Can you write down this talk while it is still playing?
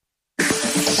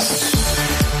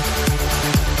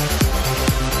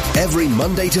Every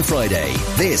Monday to Friday,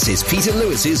 this is Peter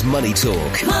Lewis's Money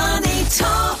Talk. Money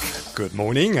Talk. Good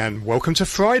morning and welcome to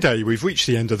Friday. We've reached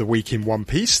the end of the week in one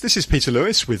piece. This is Peter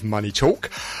Lewis with Money Talk.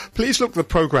 Please look the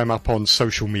programme up on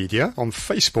social media. On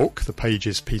Facebook, the page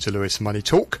is Peter Lewis Money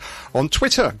Talk. On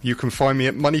Twitter, you can find me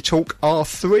at Money Talk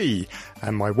R3.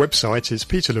 And my website is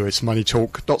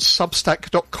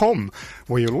peterlewismoneytalk.substack.com,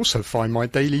 where you'll also find my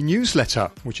daily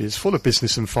newsletter, which is full of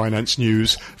business and finance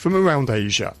news from around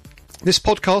Asia. This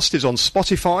podcast is on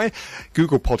Spotify,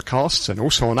 Google Podcasts, and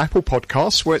also on Apple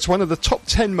Podcasts, where it's one of the top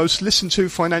 10 most listened to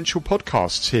financial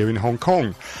podcasts here in Hong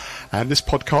Kong. And this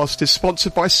podcast is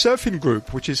sponsored by Surfing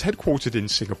Group, which is headquartered in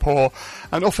Singapore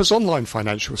and offers online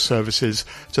financial services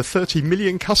to 30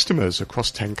 million customers across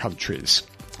 10 countries.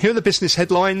 Here are the business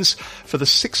headlines for the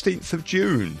 16th of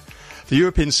June. The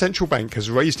European Central Bank has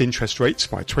raised interest rates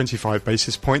by 25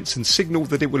 basis points and signalled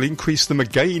that it will increase them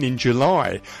again in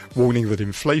July, warning that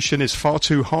inflation is far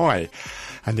too high.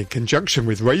 And in conjunction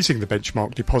with raising the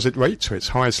benchmark deposit rate to its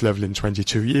highest level in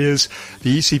 22 years,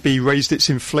 the ECB raised its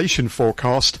inflation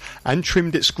forecast and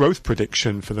trimmed its growth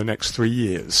prediction for the next 3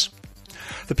 years.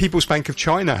 The People's Bank of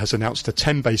China has announced a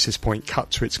 10 basis point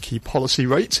cut to its key policy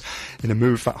rate in a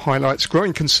move that highlights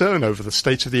growing concern over the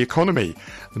state of the economy.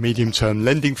 The medium-term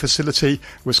lending facility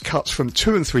was cut from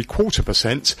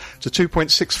 2.75% to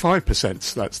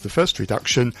 2.65%. That's the first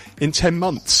reduction in 10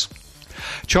 months.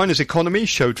 China's economy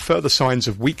showed further signs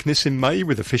of weakness in May,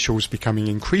 with officials becoming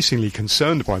increasingly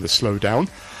concerned by the slowdown.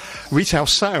 Retail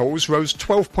sales rose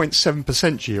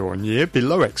 12.7% year-on-year,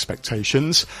 below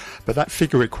expectations, but that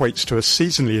figure equates to a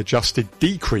seasonally adjusted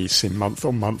decrease in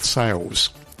month-on-month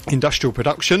sales. Industrial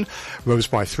production rose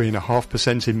by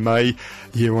 3.5% in May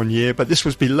year-on-year, but this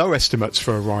was below estimates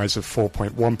for a rise of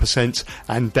 4.1%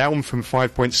 and down from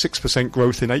 5.6%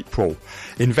 growth in April.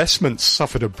 Investments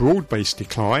suffered a broad-based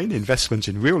decline. Investment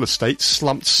in real estate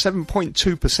slumped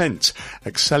 7.2%,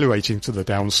 accelerating to the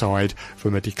downside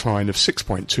from a decline of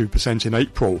 6.2% in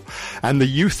April. And the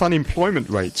youth unemployment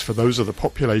rate for those of the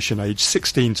population aged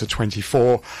 16 to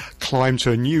 24 climbed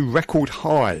to a new record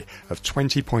high of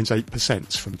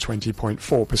 20.8% from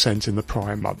 20.4% in the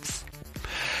prior month.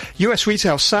 US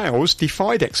retail sales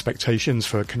defied expectations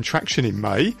for a contraction in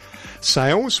May.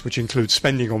 Sales, which include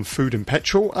spending on food and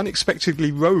petrol,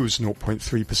 unexpectedly rose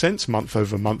 0.3% month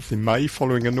over month in May,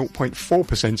 following a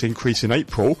 0.4% increase in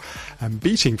April and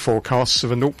beating forecasts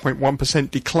of a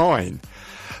 0.1% decline.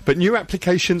 But new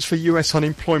applications for US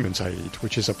unemployment aid,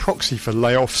 which is a proxy for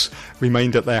layoffs,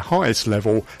 remained at their highest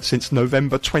level since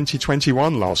November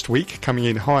 2021 last week, coming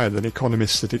in higher than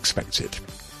economists had expected.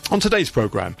 On today's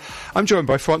programme, I'm joined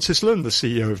by Francis Lun, the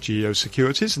CEO of GEO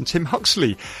Securities, and Tim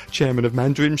Huxley, Chairman of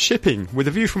Mandarin Shipping. With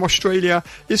a view from Australia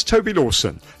is Toby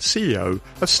Lawson, CEO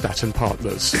of Staten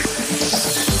Partners.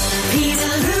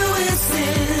 Peter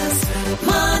Lewis's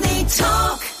Money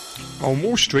Talk. On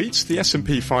Wall Street, the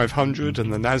S&P 500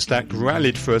 and the Nasdaq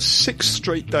rallied for a sixth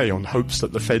straight day on hopes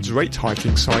that the Fed's rate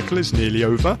hiking cycle is nearly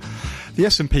over. The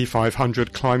S&P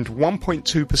 500 climbed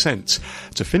 1.2%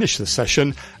 to finish the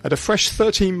session at a fresh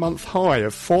 13-month high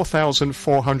of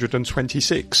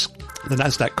 4,426. The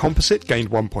Nasdaq Composite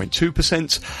gained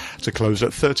 1.2% to close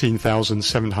at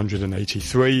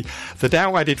 13,783. The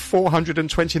Dow added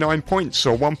 429 points,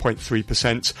 or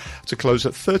 1.3%, to close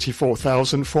at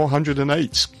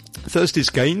 34,408. Thursday's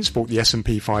gains brought the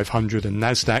S&P 500 and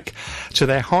Nasdaq to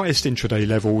their highest intraday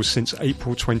levels since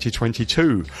April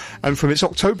 2022. And from its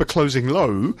October closing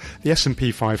low, the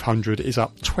S&P 500 is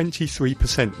up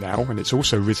 23% now, and it's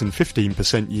also risen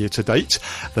 15% year to date.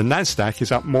 The Nasdaq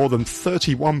is up more than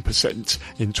 31%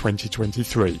 in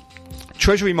 2023.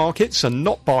 Treasury markets are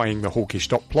not buying the hawkish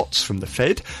dot plots from the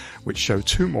Fed, which show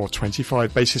 2 more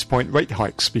 25 basis point rate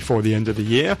hikes before the end of the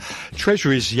year.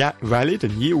 Treasuries rallied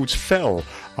and yields fell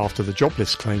after the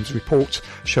jobless claims report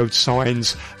showed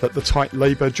signs that the tight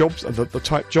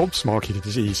jobs market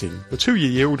is easing. The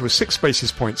 2-year yield was 6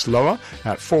 basis points lower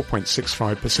at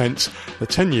 4.65%. The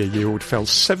 10-year yield fell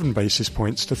 7 basis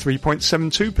points to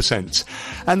 3.72%.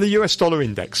 And the US dollar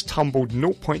index tumbled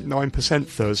 0.9%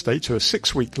 Thursday to a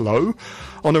 6-week low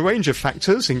on a range of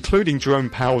factors, including Jerome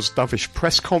Powell's dovish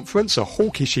press conference, a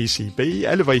hawkish ECB,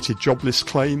 elevated jobless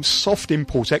claims, soft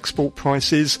import-export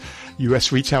prices,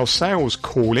 US retail sales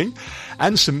cooling,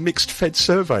 and some mixed Fed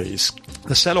surveys.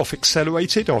 The sell-off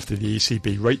accelerated after the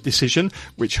ECB rate decision,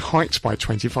 which hiked by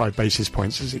 25 basis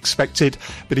points as expected,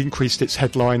 but increased its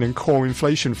headline and core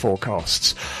inflation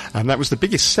forecasts. And that was the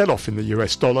biggest sell-off in the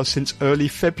US dollar since early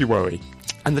February.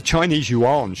 And the Chinese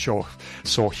yuan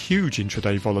saw huge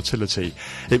intraday volatility.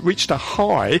 It reached a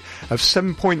high of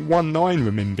 7.19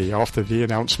 renminbi after the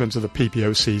announcement of the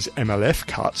PBOC's MLF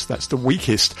cuts. That's the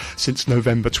weakest since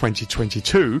November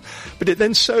 2022. But it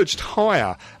then surged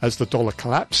higher as the dollar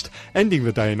collapsed, ending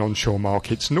the day in onshore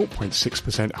markets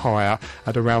 0.6% higher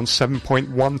at around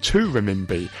 7.12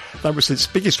 renminbi. That was its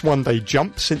biggest one-day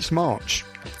jump since March.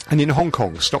 And in Hong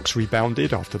Kong, stocks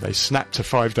rebounded after they snapped a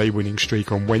 5-day winning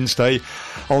streak on Wednesday.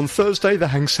 On Thursday, the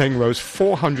Hang Seng rose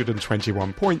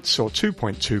 421 points, or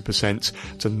 2.2%,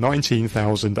 to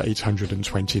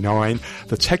 19,829.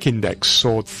 The tech index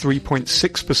soared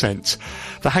 3.6%.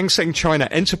 The Hang Seng China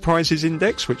Enterprises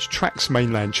Index, which tracks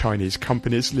mainland Chinese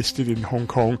companies listed in Hong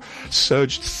Kong,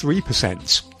 surged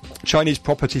 3%. Chinese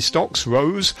property stocks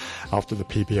rose after the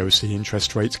PBOC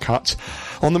interest rate cut.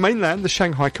 On the mainland, the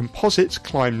Shanghai Composite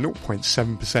climbed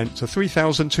 0.7% to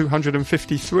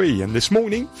 3,253, and this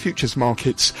morning, futures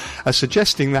markets are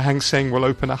suggesting the Hang Seng will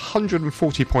open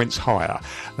 140 points higher.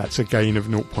 That's a gain of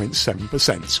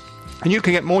 0.7%. And you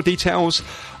can get more details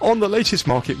on the latest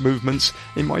market movements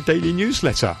in my daily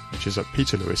newsletter, which is at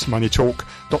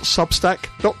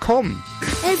peterlewismoneytalk.substack.com.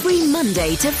 Every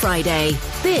Monday to Friday,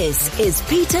 this is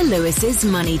Peter Lewis's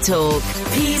Money Talk.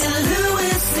 Peter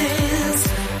Lewis's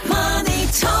Money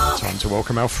Talk. Time to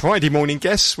welcome our Friday morning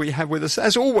guests. We have with us,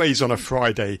 as always on a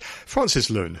Friday, Francis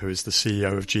Lun, who is the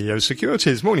CEO of GEO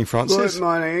Securities. Morning, Francis. Good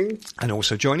morning. And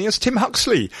also joining us, Tim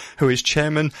Huxley, who is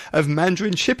chairman of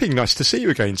Mandarin Shipping. Nice to see you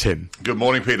again, Tim. Good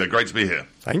morning, Peter. Great to be here.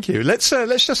 Thank you. Let's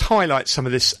just highlight some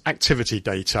of this activity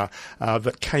data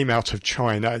that came out of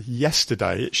China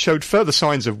yesterday. It showed further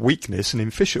signs of weakness, and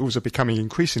officials are becoming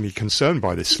increasingly concerned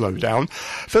by this slowdown.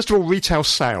 First of all, retail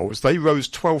sales, they rose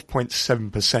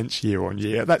 12.7% year on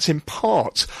year. That's in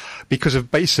part because of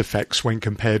base effects when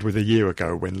compared with a year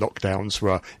ago when lockdowns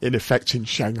were in effect in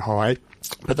Shanghai.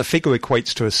 But the figure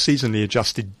equates to a seasonally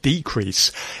adjusted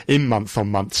decrease in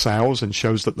month-on-month sales and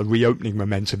shows that the reopening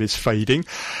momentum is fading.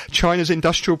 China's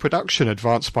industrial production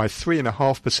advanced by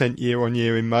 3.5%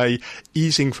 year-on-year in May,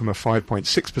 easing from a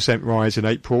 5.6% rise in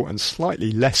April and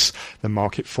slightly less than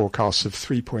market forecasts of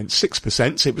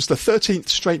 3.6%. It was the 13th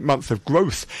straight month of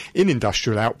growth in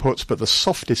industrial output, but the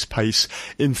softest pace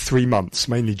in 3 months,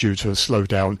 mainly due to a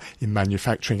slowdown in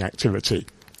manufacturing activity.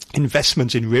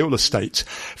 Investment in real estate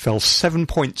fell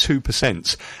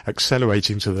 7.2%,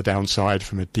 accelerating to the downside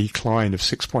from a decline of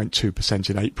 6.2%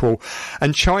 in April.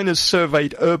 And China's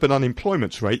surveyed urban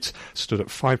unemployment rate stood at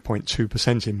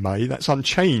 5.2% in May. That's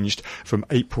unchanged from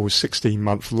April's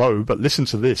 16-month low. But listen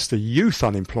to this, the youth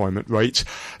unemployment rate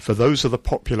for those of the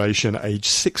population aged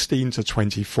 16 to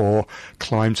 24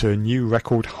 climbed to a new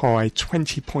record high,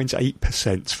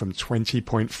 20.8% from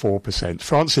 20.4%.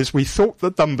 Francis, we thought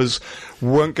the numbers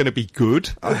weren't going to be good.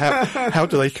 How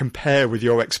do they compare with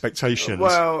your expectations?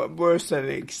 Well, worse than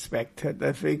expected.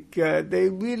 I think they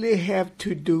really have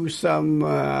to do some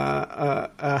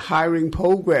hiring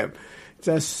program.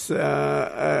 Just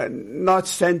not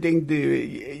sending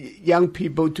the young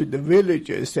people to the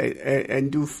villages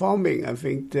and do farming. I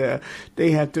think they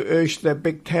have to urge the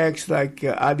big techs like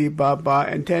Alibaba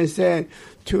and Tencent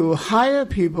to hire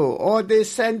people, or they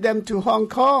send them to Hong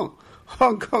Kong.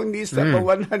 Hong Kong needs about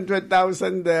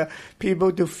 100,000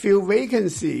 people to fill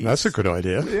vacancies. That's a good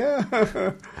idea.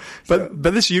 Yeah. But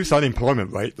this youth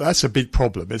unemployment rate, that's a big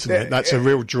problem, isn't it? That's a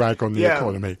real drag on the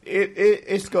economy.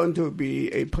 It's going to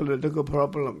be a political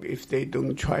problem if they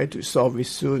don't try to solve it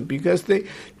soon, because they've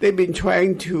been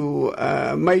trying to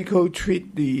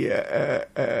micro-treat the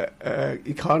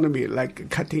economy, like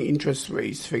cutting interest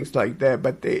rates, things like that,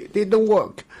 but they don't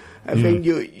work. I think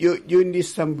you need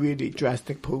some really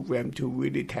drastic program to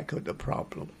really tackle the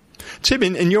problem. Tim,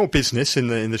 in your business, in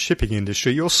the shipping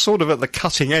industry, you're sort of at the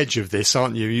cutting edge of this,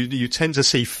 aren't you? You tend to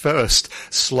see first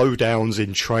slowdowns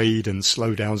in trade and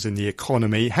slowdowns in the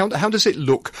economy. How does it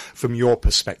look from your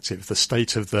perspective, the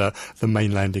state of the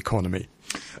mainland economy?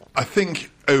 I think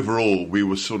overall we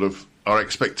were our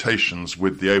expectations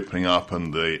with the opening up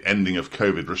and the ending of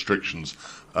COVID restrictions,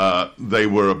 they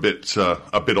were a bit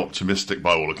optimistic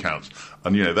by all accounts,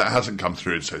 and that hasn't come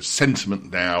through. And so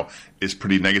sentiment now is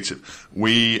pretty negative.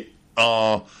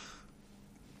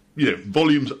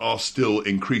 Volumes are still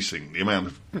increasing. The amount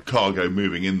of cargo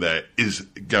moving in there is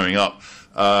going up.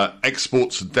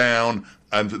 Exports are down,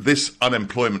 and this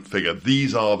unemployment figure.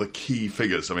 These are the key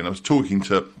figures. I mean, I was talking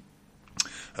to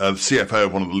the CFO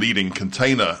of one of the leading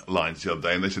container lines the other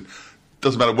day, and they said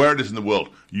doesn't matter where it is in the world,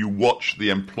 you watch the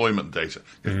employment data.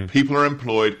 If people are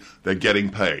employed, they're getting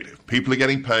paid. If people are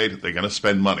getting paid, they're going to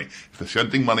spend money. If they're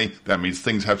spending money, that means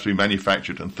things have to be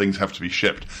manufactured and things have to be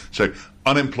shipped. So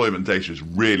unemployment data is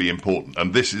really important,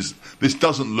 and this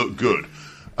doesn't look good.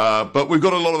 But we've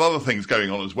got a lot of other things going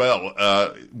on as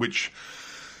well, which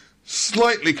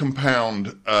slightly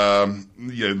compound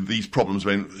these problems.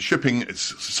 I mean, shipping is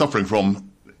suffering from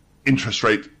interest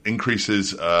rate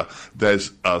increases.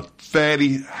 There's a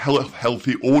fairly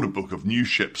healthy order book of new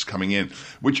ships coming in,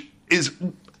 which is,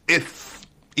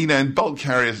 in bulk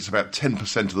carriers, it's about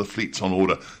 10% of the fleet's on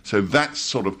order. So that's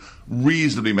sort of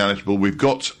reasonably manageable. We've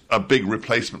got a big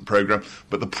replacement program,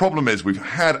 but the problem is we've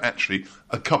had actually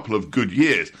a couple of good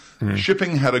years.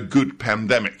 Shipping had a good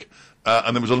pandemic,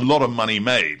 and there was a lot of money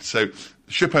made. So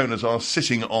ship owners are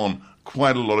sitting on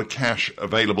quite a lot of cash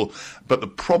available, but the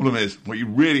problem is, what you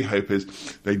really hope is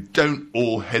they don't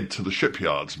all head to the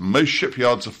shipyards. Most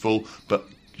shipyards are full, but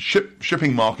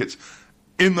shipping markets,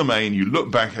 in the main, you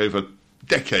look back over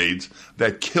decades,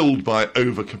 they're killed by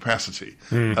overcapacity,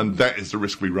 and that is the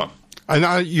risk we run.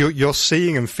 And you're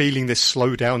seeing and feeling this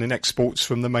slowdown in exports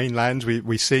from the mainland.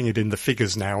 We're seeing it in the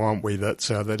figures now, aren't we?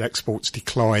 That exports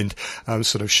declined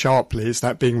sort of sharply. Is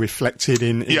that being reflected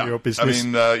in your business?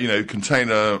 I mean,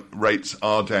 container rates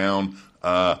are down,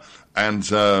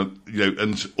 and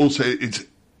also it's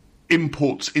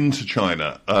imports into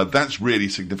China. That's really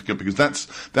significant, because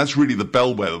that's really the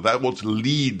bellwether. That what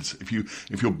leads. If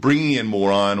you're bringing in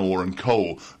more iron ore and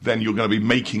coal, then you're going to be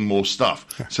making more stuff.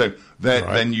 So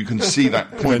then you can see that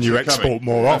point. And then you export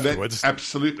more afterwards.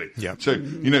 Absolutely. Yeah. So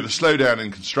the slowdown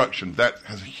in construction, that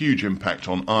has a huge impact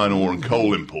on iron ore and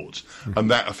coal imports,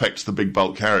 and that affects the big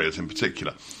bulk carriers in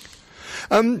particular.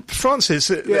 Francis,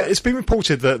 it's been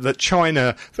reported that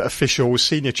China officials,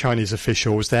 senior Chinese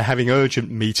officials, they're having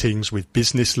urgent meetings with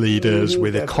business leaders,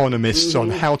 with economists on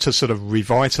how to sort of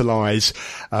revitalise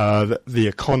the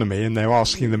economy, and they're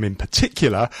asking them in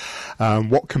particular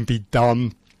what can be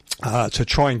done to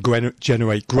try and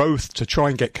generate growth, to try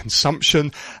and get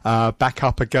consumption back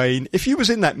up again. If you was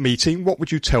in that meeting, what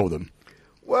would you tell them?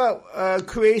 Well,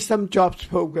 create some jobs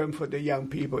program for the young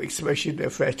people, especially the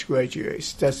fresh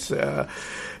graduates.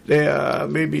 There are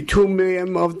maybe 2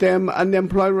 million of them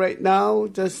unemployed right now.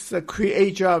 Just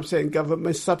create jobs, and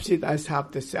government subsidize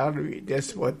half the salary.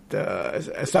 That's what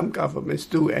some governments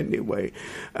do anyway.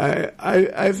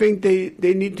 I think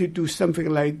they need to do something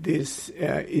like this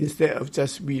instead of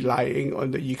just relying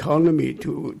on the economy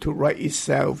to right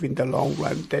itself in the long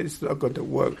run. That is not going to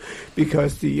work,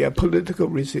 because the political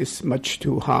risk is much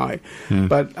too high.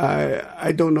 But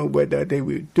I don't know whether they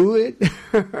will do it.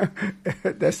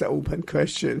 That's an open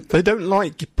question. They don't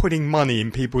like putting money in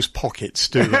people's pockets,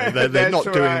 do they? They're not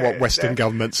doing what Western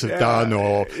governments have done,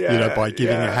 or by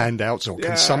giving handouts or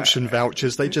consumption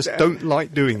vouchers. They just don't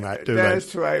like doing that, do they?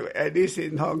 That's right. At least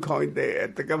in Hong Kong,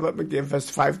 the government gave us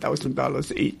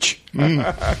 $5,000 each.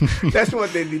 That's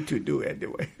what they need to do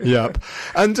anyway. Yep.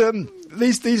 And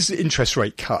these interest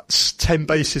rate cuts, 10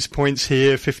 basis points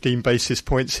here, 15 basis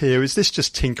points here, is this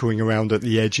just tinkering around at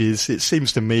the edges? It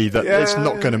seems to me that it's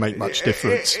not going to make much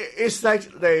difference. It's like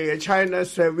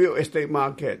China's real estate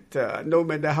market. No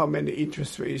matter how many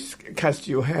interest rates cuts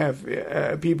you have,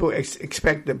 people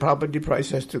expect the property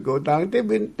prices to go down.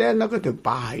 They're not going to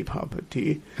buy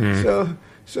property. So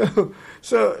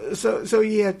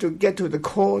you have to get to the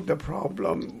core of the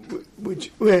problem,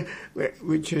 which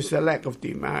is a lack of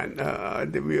demand.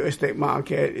 The real estate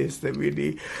market is the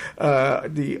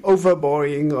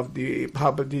overborrowing of the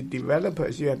property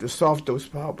developers. You have to solve those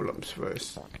problems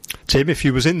first. Tim, if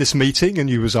you was in this meeting and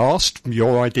you was asked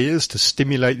your ideas to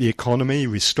stimulate the economy,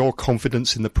 restore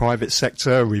confidence in the private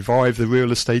sector, revive the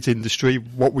real estate industry,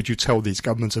 what would you tell these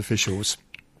government officials?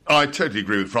 I totally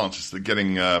agree with Francis that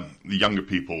getting the younger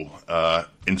people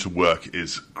into work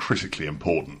is critically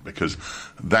important, because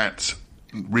that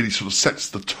really sort of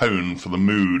sets the tone for the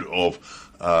mood of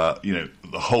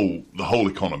the whole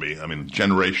economy. I mean,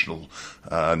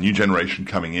 new generation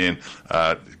coming in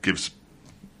gives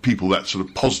people that sort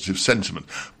of positive sentiment.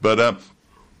 But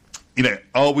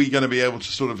are we going to be able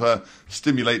to sort of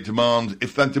stimulate demand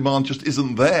if that demand just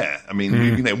isn't there? I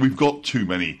mean, we've got too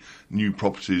many new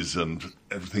properties and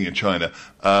everything in China,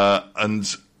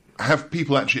 and have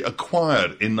people actually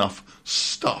acquired enough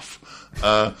stuff?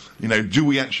 Do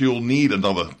we actually all need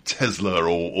another Tesla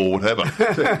or whatever?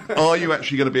 So are you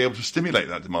actually going to be able to stimulate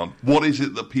that demand? What is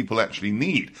it that people actually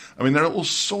need? I mean, there are all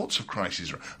sorts of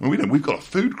crises. I mean, we've got a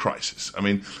food crisis. I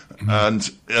mean,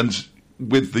 and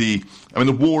with the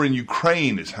war in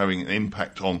Ukraine is having an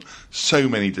impact on so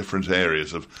many different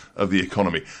areas of the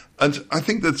economy. And I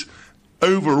think that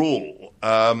overall,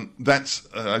 that's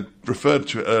I referred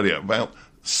to it earlier about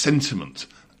sentiment.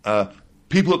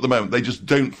 People at the moment, they just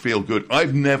don't feel good.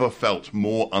 I've never felt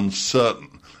more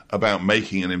uncertain about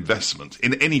making an investment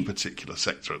in any particular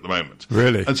sector at the moment.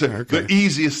 Really? And so Okay. the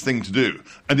easiest thing to do,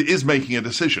 and it is making a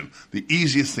decision, the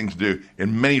easiest thing to do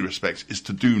in many respects is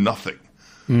to do nothing.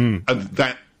 And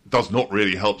that does not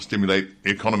really help stimulate the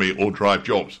economy or drive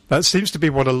jobs. That seems to be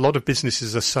what a lot of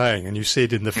businesses are saying, and you see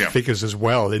it in the Yeah. figures as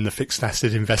well, in the fixed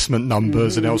asset investment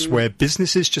numbers and elsewhere.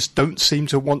 Businesses just don't seem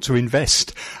to want to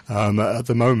invest at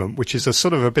the moment, which is a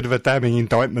sort of a bit of a damning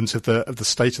indictment of the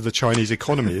state of the Chinese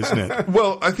economy, isn't it?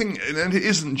 Well, I think, and it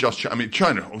isn't just China. I mean,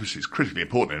 China obviously is critically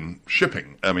important in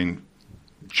shipping. I mean,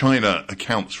 China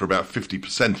accounts for about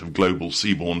 50% of global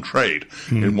seaborne trade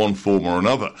in one form or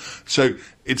another. So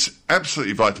it's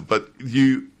absolutely vital, but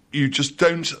you just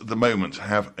don't at the moment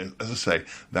have, as I say,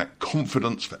 that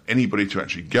confidence for anybody to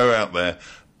actually go out there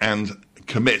and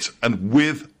commit. And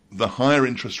with the higher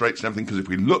interest rates and everything, because if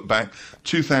we look back,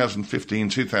 2015,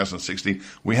 2016,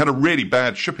 we had a really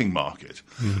bad shipping market,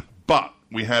 but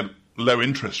we had low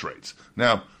interest rates.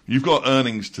 Now, you've got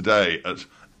earnings today at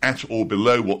or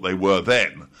below what they were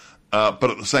then, but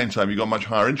at the same time, you've got much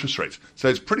higher interest rates. So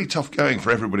it's pretty tough going for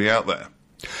everybody out there.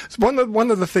 So one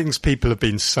of the things people have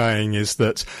been saying is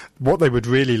that what they would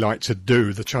really like to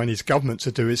do, the Chinese government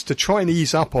to do, is to try and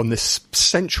ease up on this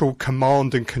central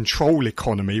command and control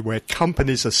economy where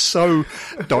companies are so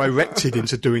directed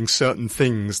into doing certain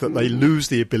things that they lose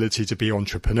the ability to be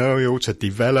entrepreneurial, to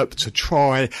develop, to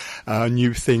try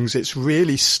new things. It's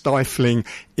really stifling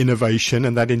innovation,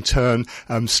 and that in turn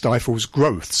stifles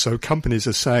growth. So companies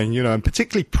are saying, and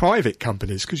particularly private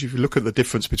companies, because if you look at the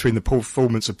difference between the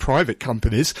performance of private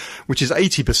companies, which is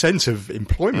 80% of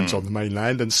employment on the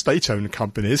mainland, and state-owned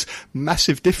companies,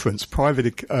 massive difference.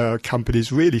 Private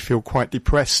companies really feel quite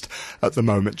depressed at the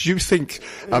moment. Do you think,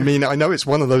 I mean, I know it's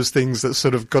one of those things that's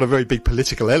sort of got a very big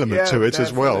political element to it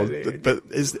as well, but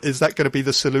is that going to be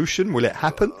the solution? Will it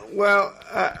happen? Well,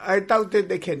 I doubt that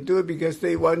they can do it because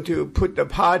they want to put the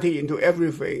party into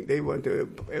everything. They want the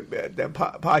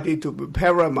party to be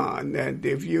paramount. And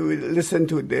if you listen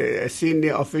to the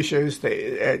senior officials,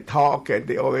 they talk, and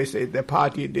they always say the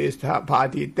party this, the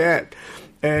party that.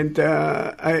 And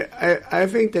I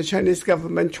think the Chinese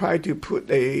government tried to put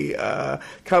a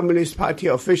Communist Party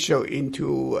official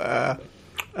into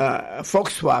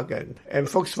Volkswagen, and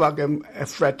Volkswagen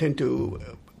threatened to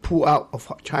pull out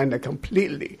of China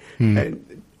completely.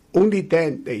 And only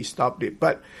then they stopped it.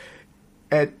 But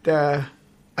at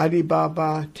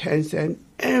Alibaba, Tencent,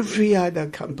 every other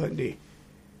company,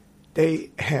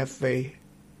 they have a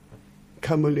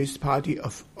Communist Party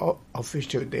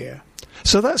official there.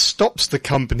 So that stops the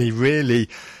company really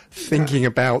thinking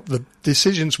about the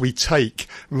decisions we take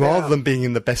rather than being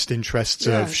in the best interests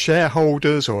of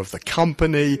shareholders or of the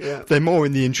company. They're more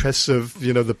in the interests of,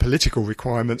 the political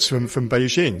requirements from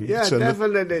Beijing. Yeah, so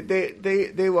definitely.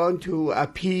 They want to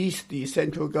appease the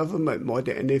central government more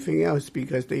than anything else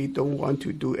because they don't want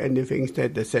to do anything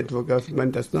that the central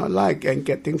government does not like and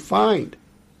getting fined.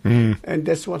 And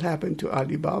that's what happened to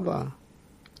Alibaba.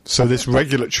 So this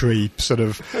regulatory sort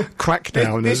of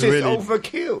crackdown this is really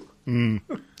overkill.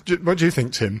 What do you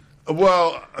think, Tim?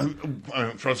 Well,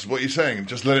 Francis, what you're saying,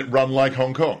 just let it run like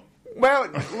Hong Kong. Well.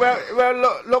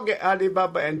 Look at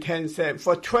Alibaba and Tencent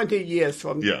for 20 years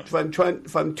from 2000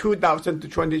 to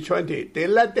 2020.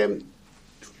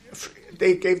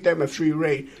 They gave them a free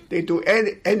rein. They do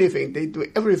anything. They do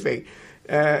everything.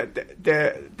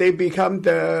 They become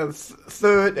the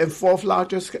third and fourth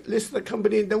largest listed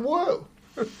company in the world.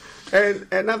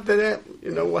 And after that,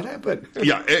 what happened?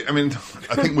 Yeah, I mean,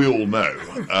 I think we all know.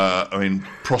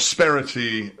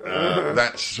 Prosperity,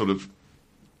 that sort of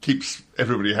keeps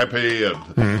everybody happy,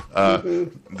 and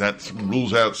that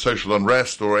rules out social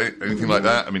unrest or anything like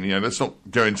that. I mean, let's not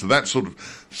go into that sort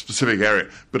of specific area.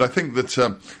 But I think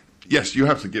that, yes, you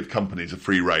have to give companies a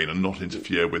free rein and not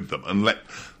interfere with them and let,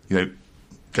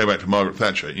 go back to Margaret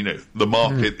Thatcher, the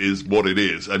market is what it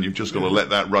is, and you've just got to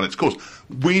let that run its course.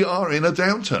 We are in a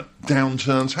downturn.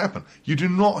 Downturns happen. You do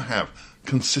not have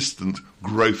consistent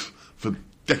growth for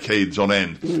decades on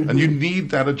end, and you need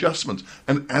that adjustment.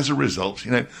 And as a result,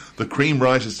 the cream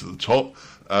rises to the top.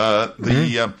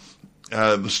 The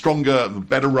stronger, the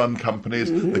better run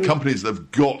companies, the companies that have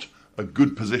got a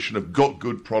good position, have got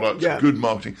good products, good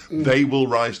marketing, they will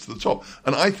rise to the top.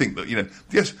 And I think that,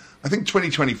 yes, I think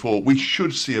 2024, we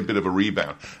should see a bit of a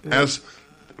rebound. As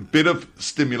a bit of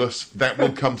stimulus, that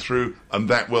will come through and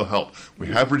that will help. We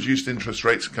have reduced interest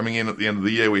rates coming in at the end of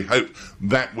the year. We hope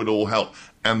that would all help.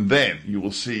 And then you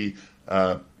will see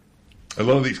a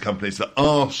lot of these companies that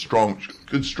are strong,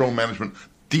 good, strong management,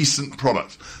 decent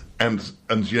product and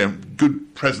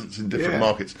good presence in different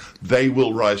markets, they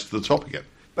will rise to the top again.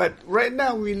 But right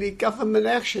now, we need government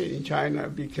action in China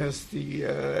because the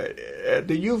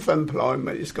youth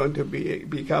employment is going to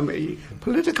become a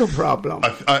political problem.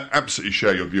 I absolutely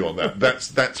share your view on that.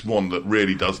 That's one that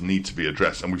really does need to be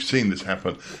addressed, and we've seen this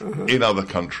happen in other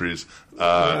countries.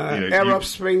 Arab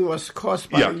Spring was caused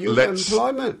by youth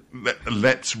employment.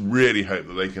 Let's really hope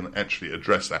that they can actually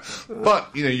address that.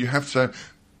 But you have to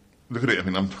look at it. I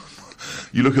mean,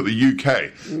 you look at the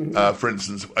UK, for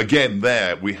instance, again,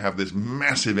 there we have this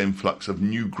massive influx of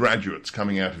new graduates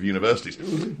coming out of universities.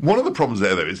 One of the problems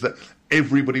there, though, is that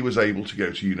everybody was able to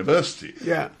go to university.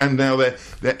 Yeah. And now their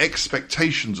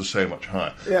expectations are so much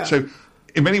higher. Yeah. So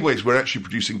in many ways, we're actually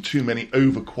producing too many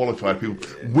overqualified people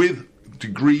with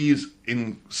degrees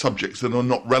in subjects that are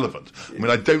not relevant. I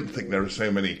mean, I don't think there are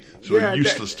so many sort of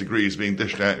useless degrees being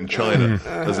dished out in China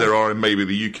as there are in maybe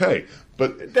the UK.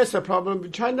 But that's the problem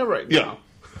with China right now.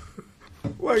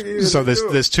 So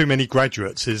there's too many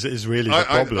graduates is really the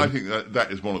problem. I think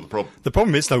that is one of the problems. The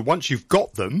problem is, though, once you've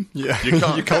got them, you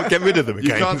can't get rid of them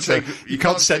again. You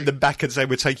can't send them back and say,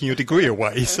 we're taking your degree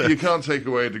away. So. You can't take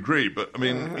away a degree. But, I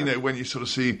mean, when you sort of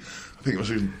see, I think it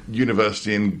was a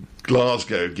university in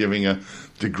Glasgow giving a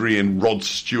degree in Rod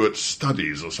Stewart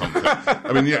studies or something.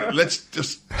 I mean, let's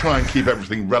just try and keep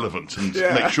everything relevant and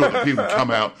make sure that people come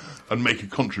out and make a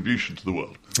contribution to the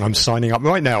world. I'm signing up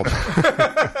right now.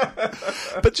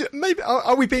 But maybe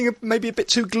are we being maybe a bit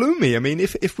too gloomy? I mean,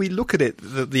 if we look at it,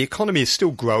 the economy is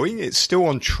still growing. It's still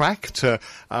on track to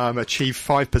achieve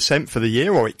 5% for the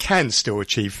year, or it can still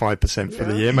achieve 5% for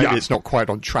the year. Maybe it's not quite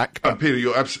on track. But Peter,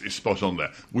 you're absolutely spot on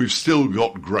there. We've still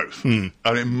got growth. And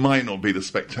it might not be the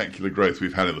spectacular growth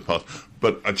we've had in the past,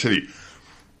 but I tell you,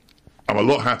 I'm a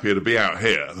lot happier to be out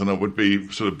here than I would be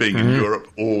sort of being in Europe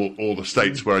or the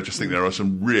States, where I just think there are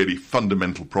some really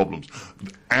fundamental problems,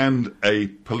 and a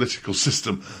political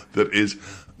system that is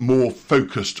more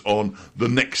focused on the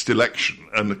next election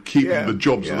and keeping the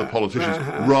jobs of the politicians,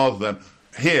 rather than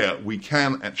here we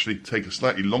can actually take a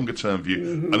slightly longer term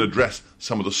view and address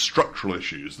some of the structural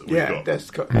issues that we've got.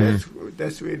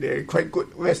 That's really a quite good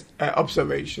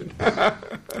observation.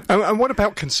 And what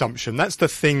about consumption? That's the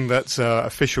thing that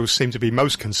officials seem to be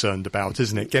most concerned about,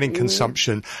 isn't it? Getting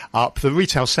consumption up. The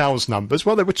retail sales numbers,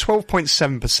 well, they were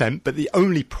 12.7%, but the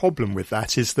only problem with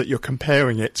that is that you're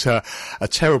comparing it to a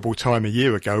terrible time a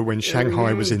year ago when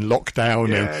Shanghai was in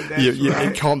lockdown, and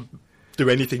it can't do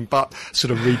anything but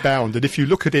sort of rebound. And if you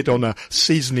look at it on a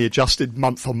seasonally adjusted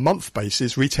month-on-month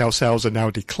basis, retail sales are now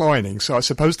declining. So I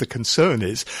suppose the concern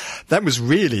is that was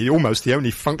really almost the only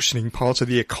functioning part of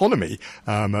the economy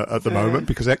at the moment,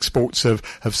 because exports have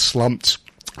slumped.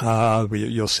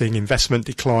 You're seeing investment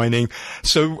declining.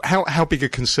 So how big a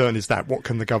concern is that? What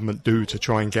can the government do to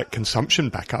try and get consumption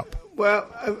back up? Well,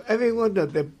 I think one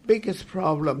of the biggest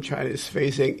problems China is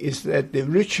facing is that the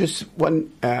richest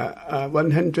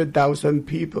 100,000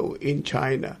 people in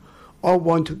China all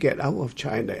want to get out of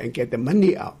China and get the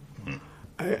money out.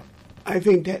 I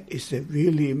think that is a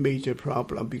really major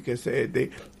problem, because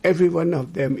every one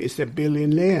of them is a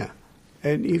billionaire.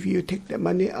 And if you take the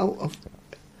money out of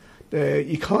the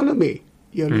economy,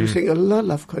 you're losing a lot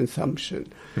of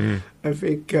consumption. I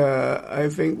think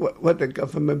what the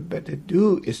government better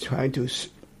do is try to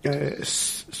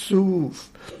soothe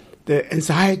the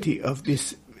anxiety of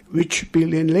these rich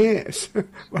billionaires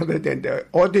rather than the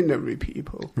ordinary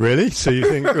people. Really? So you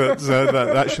think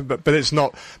that should, but it's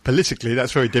not politically.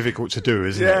 That's very difficult to do,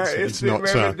 isn't it? Yeah, it's not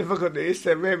very difficult. It's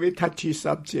a very touchy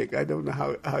subject. I don't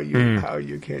know how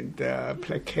you can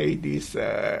placate these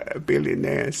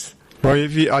billionaires. Well,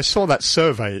 I saw that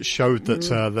survey. It showed that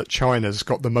that China's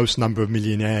got the most number of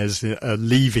millionaires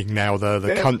leaving now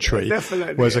the country.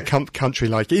 Definitely. Whereas a country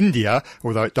like India,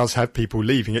 although it does have people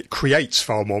leaving, it creates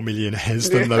far more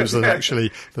millionaires than those that actually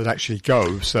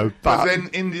go. So, but then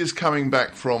India's coming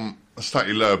back from a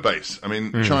slightly lower base. I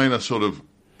mean, China sort of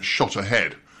shot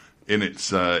ahead in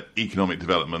its economic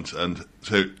development, and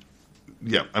so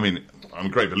I mean, I'm a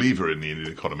great believer in the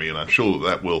Indian economy, and I'm sure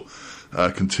that will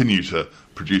continue to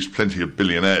produce plenty of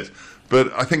billionaires.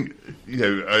 But I think,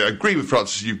 I agree with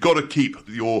Francis, you've got to keep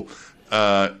your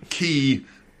key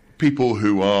people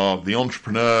who are the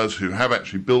entrepreneurs who have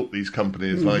actually built these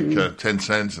companies like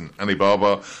Tencent and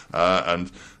Alibaba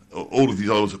and all of these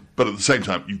others. But at the same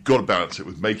time, you've got to balance it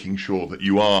with making sure that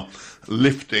you are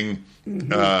lifting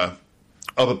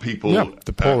other people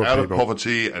the poorer out people. of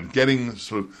poverty and getting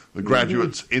sort of the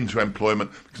graduates into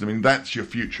employment, because I mean that's your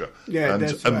future. Yeah, and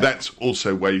that's right. that's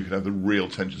also where you can have the real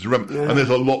tensions. Remember, and there's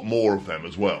a lot more of them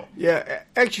as well. Yeah,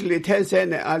 actually,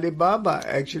 Tencent and Alibaba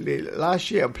actually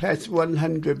last year pledged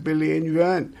 100 billion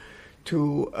yuan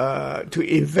to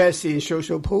invest in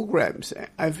social programs.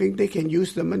 I think they can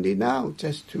use the money now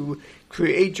just to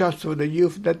create jobs for the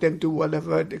youth, let them do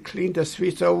whatever, they clean the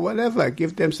streets or whatever,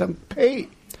 give them some pay.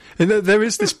 And there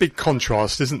is this big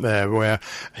contrast, isn't there, where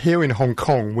here in Hong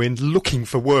Kong, we're looking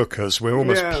for workers. We're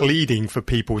almost pleading for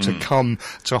people to come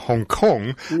to Hong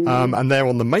Kong. And there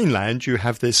on the mainland, you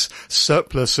have this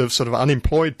surplus of sort of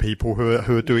unemployed people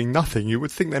who are doing nothing. You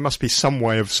would think there must be some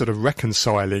way of sort of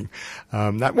reconciling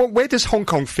that. Well, where does Hong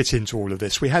Kong fit into all of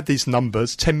this? We had these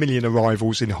numbers, 10 million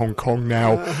arrivals in Hong Kong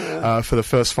now for the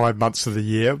first 5 months of the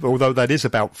year, although that is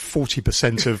about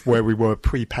 40% of where we were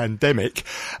pre-pandemic.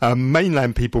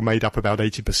 Mainland people made up about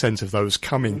 80% of those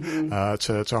coming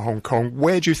to Hong Kong.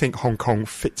 Where do you think Hong Kong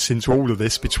fits into all of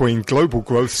this between global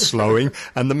growth slowing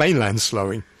and the mainland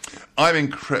slowing? I'm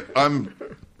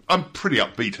pretty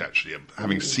upbeat, actually,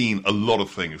 having seen a lot of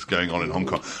things going on in Hong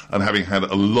Kong and having had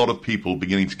a lot of people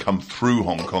beginning to come through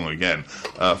Hong Kong again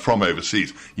from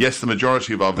overseas. Yes, the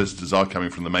majority of our visitors are coming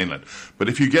from the mainland, but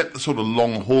if you get the sort of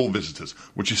long-haul visitors,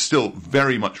 which is still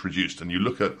very much reduced, and you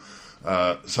look at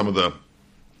some of the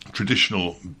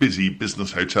traditional busy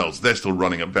business hotels, they're still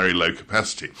running at very low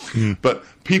capacity. But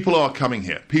people are coming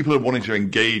here. People are wanting to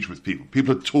engage with people.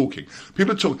 People are talking. I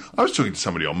was talking to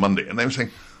somebody on Monday, and they were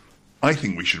saying, I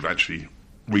think we should actually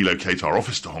relocate our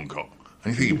office to Hong Kong.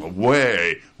 And you're thinking,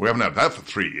 well, we haven't had that for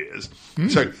 3 years.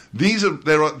 So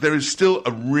there is still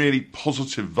a really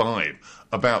positive vibe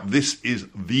about this is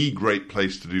the great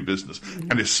place to do business,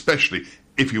 and especially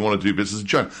if you want to do business in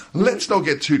China. Let's not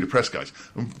get too depressed, guys.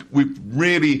 We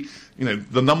really,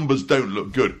 the numbers don't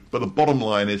look good, but the bottom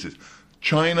line is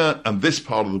China and this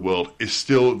part of the world is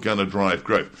still going to drive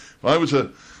growth. I was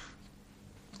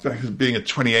being a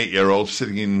 28-year-old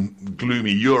sitting in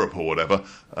gloomy Europe or whatever,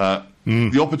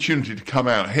 the opportunity to come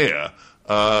out here,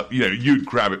 you'd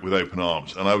grab it with open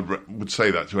arms, and I would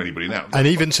say that to anybody now. And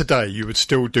even today, you would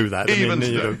still do that.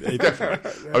 Today,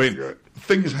 definitely. I mean,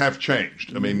 things have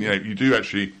changed. I mean, you do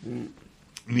actually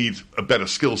need a better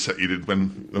skill set you did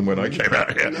than when I came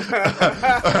out here.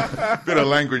 Bit of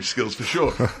language skills for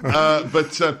sure.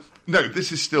 No,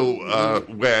 this is still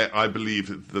where I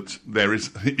believe that there is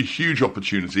a huge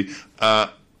opportunity.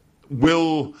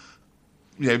 Will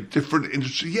different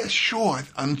industries? Yes, sure.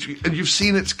 And you've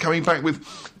seen it's coming back with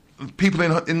people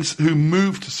who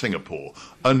moved to Singapore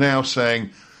are now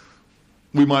saying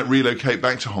we might relocate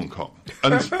back to Hong Kong,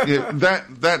 and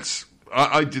that's.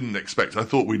 I didn't expect. I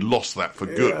thought we'd lost that for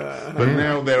good. But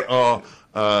now there are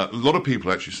a lot of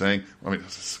people actually saying,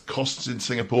 costs in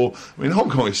Singapore. I mean, Hong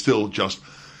Kong is still just,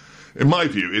 in my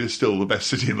view, it is still the best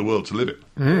city in the world to live in.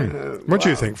 What do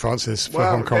you think, Francis, for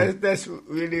Hong Kong? That's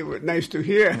really nice to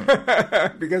hear,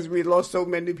 because we lost so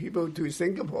many people to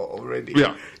Singapore already.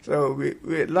 Yeah. So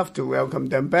we'd love to welcome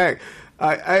them back.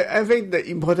 I think the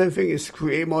important thing is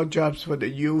create more jobs for the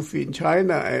youth in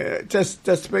China.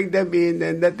 Just bring them in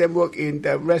and let them work in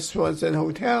the restaurants and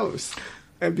hotels,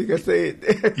 and because they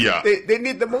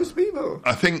need the most people.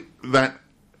 I think that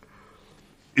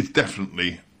is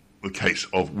definitely the case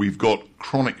of we've got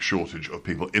chronic shortage of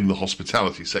people in the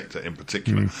hospitality sector in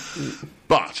particular.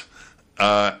 But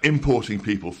importing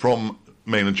people from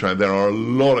mainland China, there are a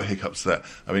lot of hiccups there.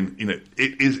 I mean,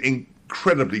 it is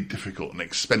incredibly difficult and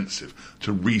expensive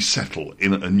to resettle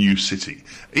in a new city.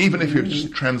 Even if you're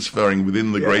just transferring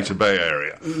within the Greater Bay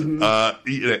Area,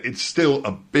 it's still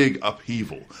a big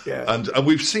upheaval. Yeah. And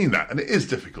we've seen that, and it is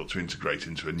difficult to integrate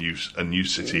into a new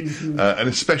city, and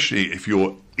especially if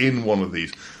you're in one of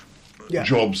these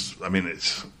jobs. I mean,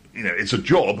 it's a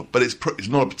job, but it's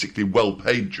not a particularly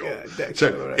well-paid job. Yeah,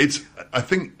 so I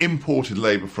think imported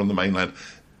labour from the mainland.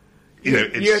 You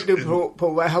have to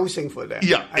provide housing for them.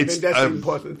 Yeah, I think that's the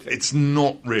important thing. It's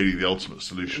not really the ultimate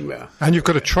solution. Yeah. And you've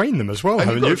got to train them as well,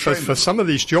 haven't you? For some of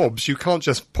these jobs, you can't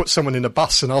just put someone in a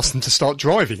bus and ask them to start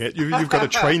driving it. You've got to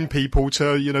train people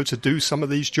to do some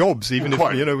of these jobs, even if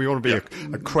we want to be a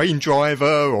crane driver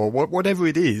or whatever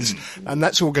it is, and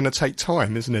that's all going to take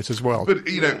time, isn't it, as well? But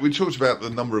we talked about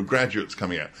the number of graduates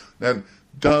coming out. Now,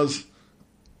 does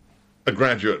a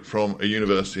graduate from a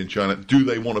university in China, do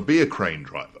they want to be a crane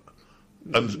driver?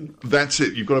 And that's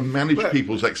it. You've got to manage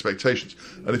people's expectations.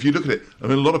 And if you look at it, a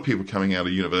lot of people coming out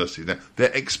of university now,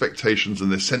 their expectations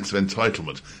and their sense of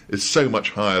entitlement is so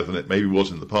much higher than it maybe was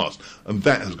in the past. And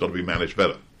that has got to be managed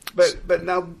better. But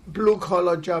now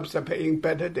blue-collar jobs are paying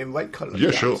better than white-collar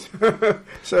jobs. Sure.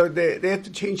 So they have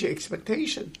to change their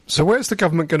expectation. So where's the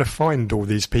government going to find all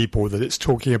these people that it's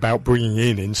talking about bringing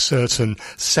in certain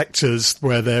sectors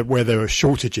where there are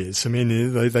shortages? I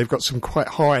mean, they've got some quite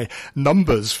high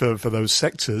numbers for those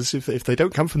sectors. If they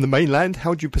don't come from the mainland,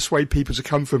 how do you persuade people to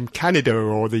come from Canada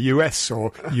or the US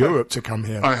or Europe to come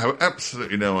here? I have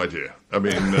absolutely no idea. I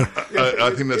mean,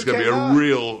 I think there's going to be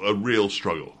a real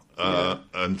struggle.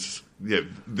 And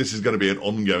this is going to be an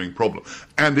ongoing problem,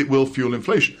 and it will fuel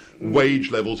inflation.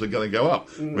 Wage levels are going to go up.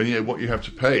 When what you have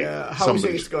to pay.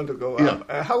 Housing is going to go up.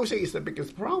 Housing is the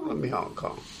biggest problem in Hong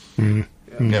Kong.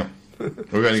 Yeah.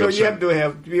 So you have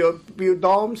to build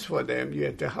dorms for them. You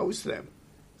have to house them.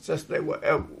 Just like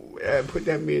put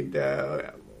them in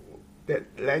the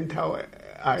Lantau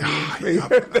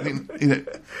Island.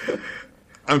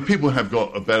 I mean, people have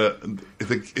got a better. If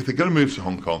they're going to move to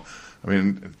Hong Kong, I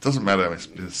mean, it doesn't matter. It's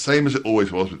the same as it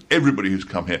always was with everybody who's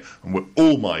come here, and we're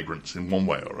all migrants in one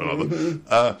way or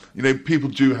another. People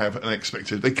do have an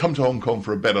expectation. They come to Hong Kong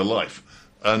for a better life,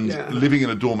 and living in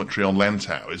a dormitory on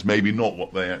Lantau is maybe not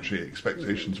what their actually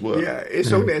expectations were. Yeah,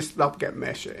 it's only a stopgap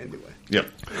measure anyway. Yeah.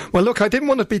 Well, look, I didn't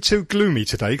want to be too gloomy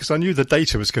today because I knew the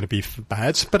data was going to be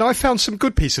bad, but I found some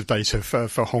good piece of data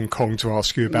for Hong Kong to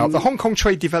ask you about. The Hong Kong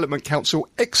Trade Development Council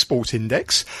Export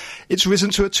Index, it's risen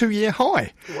to a 2-year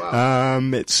high. Wow.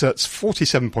 It's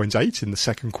 47.8 in the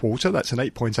second quarter. That's an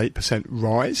 8.8%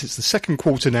 rise. It's the second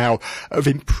quarter now of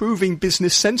improving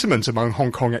business sentiment among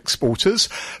Hong Kong exporters.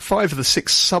 5 of the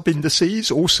 6 sub-indices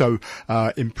also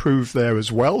improved there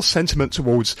as well. Sentiment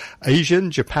towards Asian,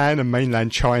 Japan and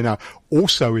mainland China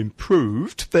also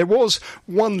improved. There was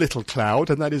one little cloud,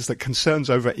 and that is that concerns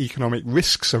over economic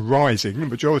risks are rising. The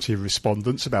majority of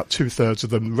respondents, about 2/3 of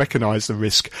them, recognise the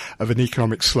risk of an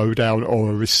economic slowdown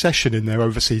or a recession in their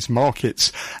overseas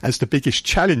markets as the biggest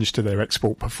challenge to their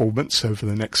export performance over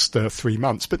the next 3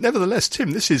 months. But nevertheless,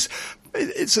 Tim,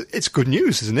 it's good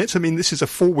news, isn't it? I mean, this is a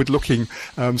forward-looking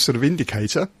sort of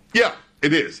indicator. Yeah.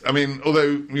 It is. I mean,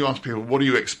 although you ask people, what are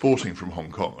you exporting from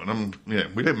Hong Kong? And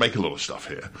we don't make a lot of stuff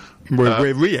here.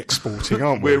 We're re-exporting,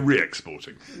 aren't we? We're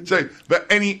re-exporting. So, but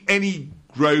any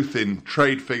growth in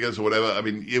trade figures or whatever, I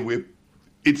mean,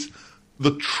 it's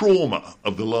the trauma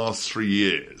of the last 3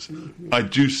 years, I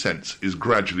do sense, is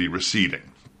gradually receding.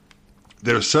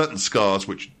 There are certain scars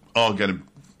which are going to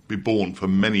be borne for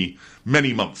many,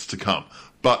 many months to come.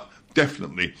 But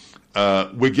definitely,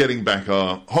 we're getting back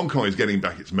Hong Kong is getting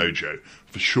back its mojo,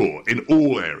 for sure, in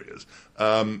all areas.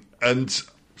 And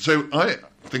so I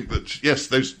think that, yes,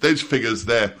 those figures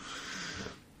there,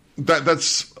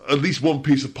 that's at least one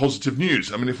piece of positive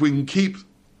news. I mean, if we can keep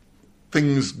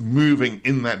things moving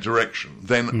in that direction,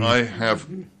 then I have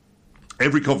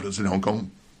every confidence in Hong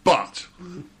Kong. But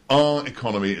our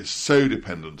economy is so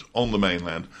dependent on the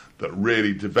mainland that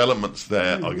really developments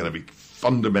there are going to be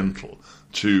fundamental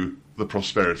to the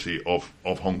prosperity of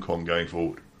Hong Kong going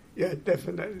forward. Yeah,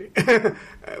 definitely.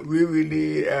 We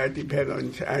really depend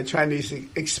on Chinese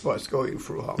exports going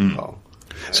through Hong Kong.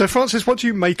 So, Francis, what do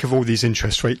you make of all these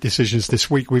interest rate decisions this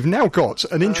week? We've now got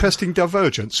an interesting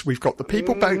divergence. We've got the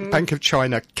People's Bank of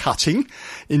China cutting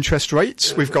interest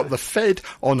rates. We've got the Fed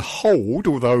on hold,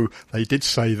 although they did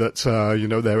say that,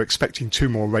 they're expecting 2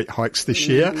 more rate hikes this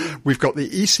year. We've got the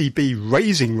ECB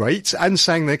raising rates and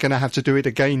saying they're going to have to do it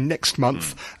again next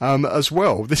month as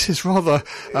well. This is rather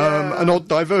an odd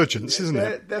divergence, isn't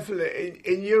it? Definitely.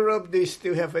 In Europe, they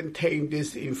still haven't tamed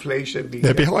this inflation.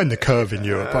 They're behind the curve in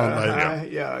Europe, aren't they?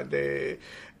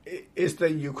 It's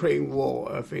the Ukraine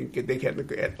war. I think they can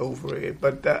get over it,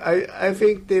 but I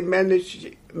think they manage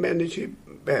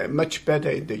it much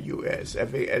better in the U.S. I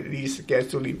think at least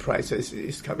gasoline prices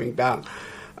is coming down.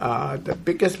 The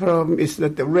biggest problem is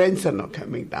that the rents are not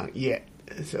coming down yet.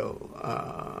 So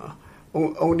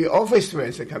only office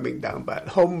rents are coming down, but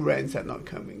home rents are not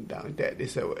coming down.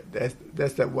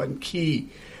 That's the one key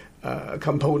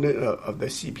component of the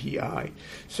CPI.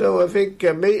 So I think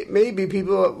maybe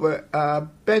people were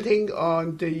betting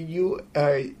on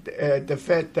the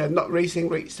Fed not raising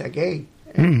rates again.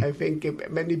 And I think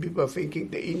many people are thinking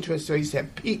the interest rates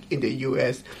have peaked in the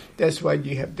U.S. That's why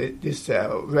you have this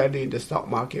rally in the stock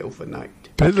market overnight.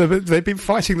 But they've been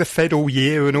fighting the Fed all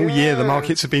year, and all year the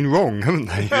markets have been wrong, haven't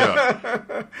they?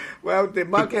 Yeah. Well, the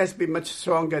market has been much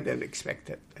stronger than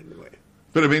expected anyway.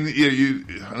 But I mean,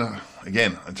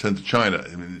 again, in terms of China,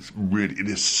 I mean, it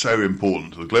is so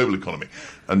important to the global economy,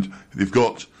 and they've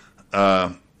got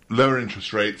lower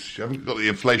interest rates. You haven't got the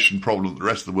inflation problem that the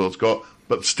rest of the world's got,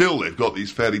 but still they've got these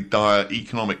fairly dire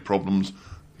economic problems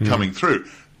coming through.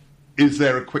 Is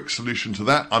there a quick solution to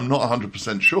that? I'm not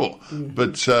 100% sure.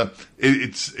 But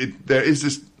there is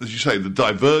this, as you say, the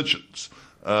divergence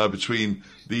between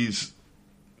these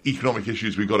economic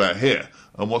issues we've got out here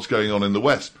and what's going on in the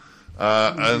West.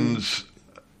 And,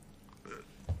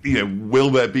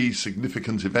 will there be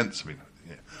significant events? I mean,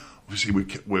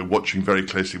 obviously we're watching very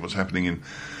closely what's happening in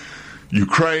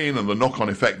Ukraine and the knock-on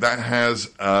effect that has.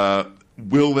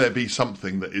 Will there be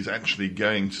something that is actually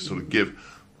going to sort of give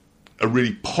a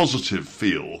really positive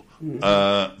feel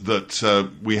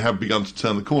that we have begun to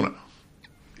turn the corner?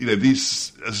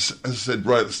 These, as I said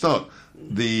right at the start,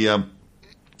 the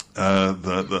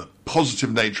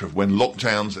positive nature of when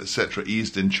lockdowns, etc.,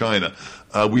 eased in China,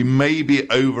 we maybe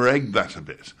over-egged that a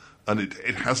bit, and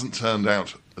it hasn't turned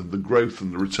out, the growth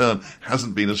and the return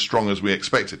hasn't been as strong as we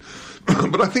expected.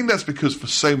 But I think that's because for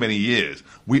so many years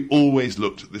we always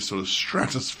looked at this sort of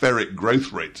stratospheric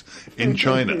growth rate in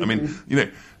China. I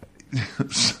mean,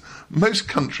 most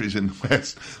countries in the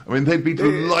West, I mean, they'd be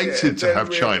delighted to have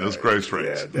China's growth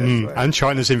rates. Right. And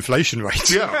China's inflation rate.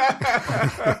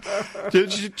 Yeah. do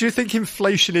you think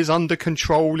inflation is under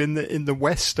control in the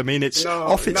West? I mean, it's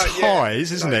off its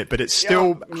highs, isn't it? But it's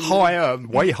still higher,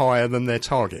 way higher than their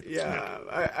target. Yeah,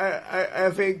 I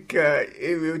think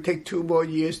it will take 2 more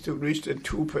years to reach the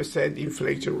 2%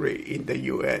 inflation rate in the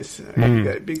U.S.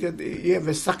 Because you have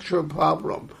a structural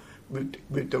problem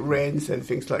with the rents and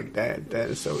things like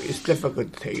that. So it's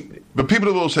difficult to take. But people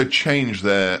have also changed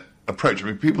their approach. I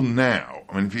mean, people now,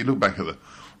 if you look back at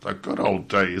the good old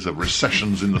days of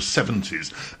recessions in the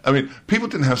 70s, I mean, people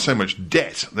didn't have so much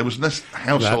debt. There was less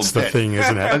household debt. That's the thing,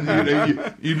 isn't it?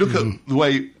 And you look at the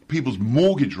way people's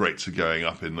mortgage rates are going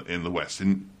up in the West,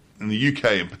 in the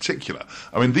UK in particular.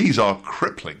 I mean, these are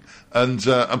crippling, and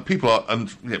people are,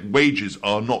 wages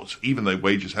are not, even though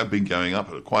wages have been going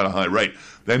up at quite a high rate,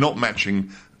 they're not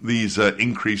matching these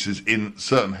increases in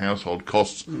certain household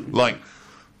costs like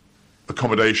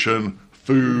accommodation,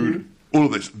 food, all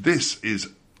of this. This is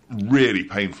really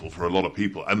painful for a lot of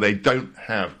people, and they don't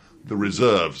have the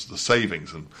reserves, the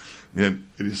savings, and it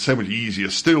is so much easier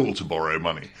still to borrow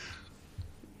money.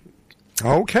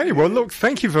 Okay, well, look,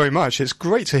 thank you very much. It's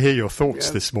great to hear your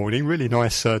thoughts this morning. Really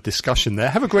nice discussion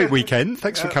there. Have a great weekend.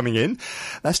 Thanks for coming in.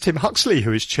 That's Tim Huxley,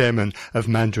 who is chairman of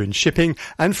Mandarin Shipping,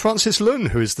 and Francis Lun,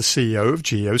 who is the CEO of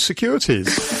Geo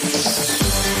Securities.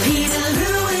 Peter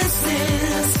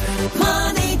Lewis's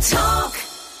Money Talk.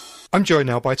 I'm joined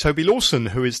now by Toby Lawson,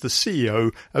 who is the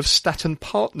CEO of Staten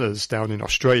Partners down in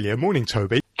Australia. Morning,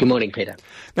 Toby. Good morning, Peter.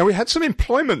 Now, we had some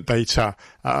employment data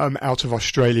out of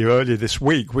Australia earlier this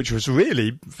week, which was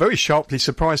really very sharply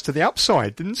surprised to the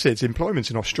upside, didn't it?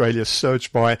 Employment in Australia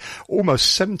surged by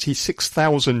almost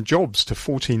 76,000 jobs to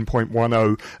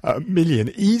 14.10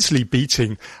 million, easily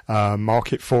beating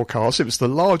market forecasts. It was the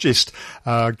largest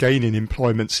gain in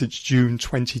employment since June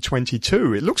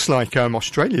 2022. It looks like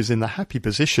Australia's in the happy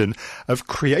position of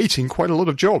creating quite a lot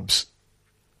of jobs.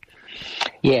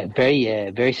 Yeah,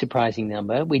 very surprising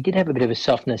number. We did have a bit of a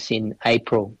softness in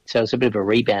April, so it was a bit of a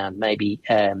rebound, maybe.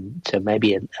 So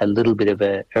maybe a little bit of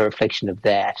a reflection of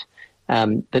that.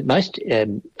 But most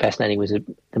fascinating was that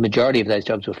the majority of those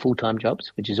jobs were full-time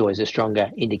jobs, which is always a stronger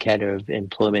indicator of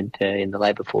employment in the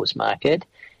labour force market.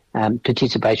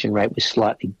 Participation rate was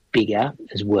slightly bigger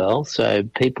as well, so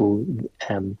people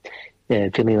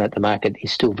feeling like the market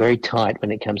is still very tight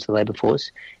when it comes to the labour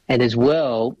force. And as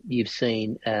well, you've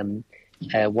seen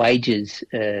wages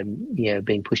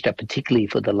being pushed up, particularly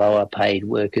for the lower paid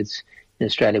workers in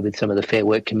Australia, with some of the Fair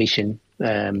Work Commission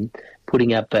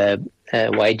putting up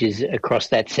wages across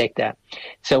that sector.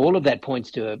 So all of that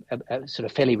points to a sort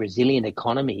of fairly resilient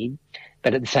economy,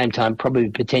 but at the same time probably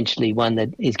potentially one that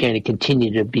is going to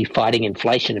continue to be fighting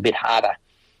inflation a bit harder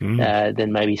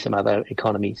than maybe some other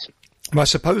economies. I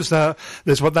suppose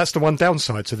that's the one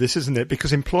downside to this, isn't it?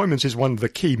 Because employment is one of the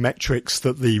key metrics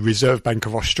that the Reserve Bank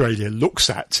of Australia looks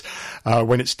at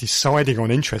when it's deciding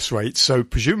on interest rates. So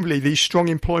presumably these strong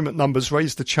employment numbers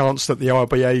raise the chance that the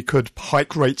RBA could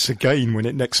hike rates again when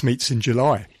it next meets in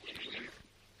July.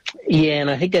 Yeah, and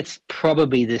I think that's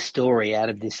probably the story out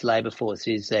of this labour force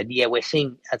is that, we're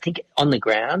seeing, I think, on the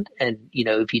ground, and,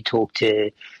 if you talk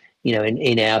to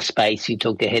in our space, you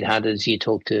talk to headhunters, you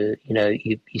talk to,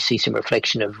 you see some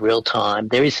reflection of real time.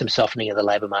 There is some softening of the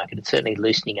labour market. It's certainly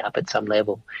loosening up at some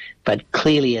level, but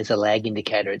clearly as a lag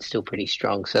indicator, it's still pretty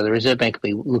strong. So the Reserve Bank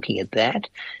will be looking at that.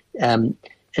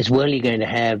 As well, you're going to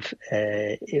have,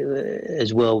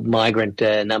 migrant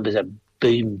numbers are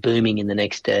booming in the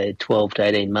next 12 to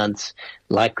 18 months,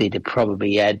 likely to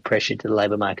probably add pressure to the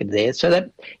labour market there. So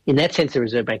that, in that sense, the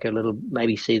Reserve Bank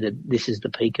maybe see that this is the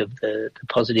peak of the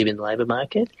positive in the labour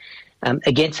market.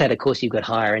 Against that, of course, you've got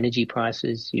higher energy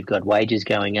prices, you've got wages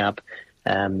going up,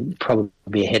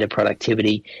 probably ahead of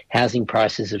productivity. Housing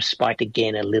prices have spiked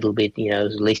again a little bit,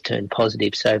 at least turned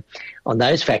positive. So on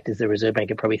those factors, the Reserve Bank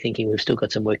are probably thinking we've still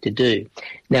got some work to do.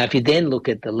 Now, if you then look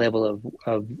at the level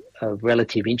of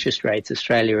relative interest rates,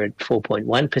 Australia at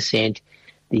 4.1%,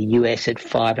 the US at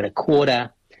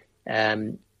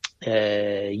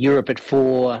 5.25%, Europe at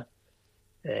 4%,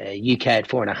 UK at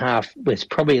 4.5%. There's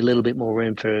probably a little bit more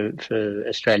room for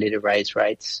Australia to raise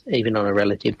rates, even on a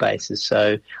relative basis.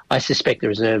 So I suspect the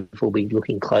Reserve will be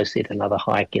looking closely at another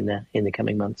hike in the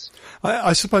coming months.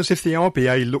 I suppose if the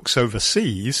RBA looks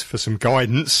overseas for some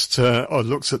guidance or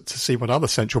looks to see what other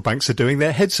central banks are doing,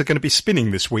 their heads are going to be spinning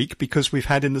this week, because we've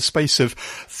had in the space of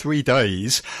 3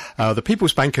 days the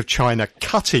People's Bank of China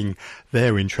cutting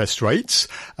their interest rates,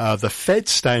 the Fed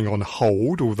staying on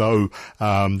hold, although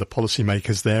the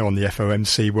policymakers there on the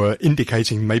FOMC were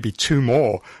indicating maybe 2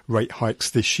 more rate hikes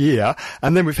this year.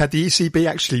 And then we've had the ECB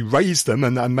actually raise them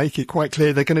and make it quite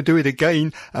clear they're going to do it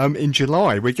again in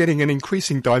July. We're getting an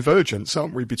increasing divergence,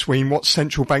 aren't we, between what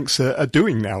central banks are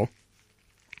doing now?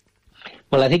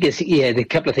 Well, I think there are a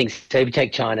couple of things. So if you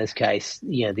take China's case,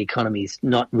 the economy is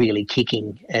not really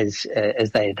kicking as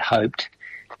they had hoped.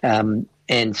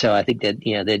 And so I think that,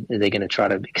 they're going to try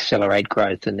to accelerate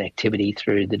growth and activity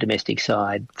through the domestic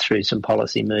side, through some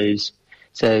policy moves.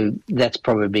 So that's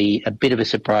probably a bit of a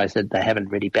surprise that they haven't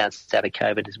really bounced out of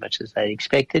COVID as much as they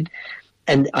expected.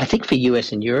 And I think for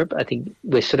US and Europe, I think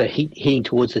we're sort of heading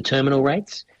towards the terminal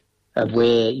rates of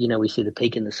where, we see the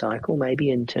peak in the cycle, maybe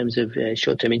in terms of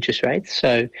short-term interest rates.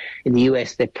 So in the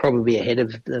US, they're probably ahead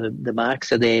of the mark.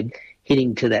 So they're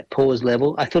hitting to that pause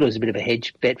level. I thought it was a bit of a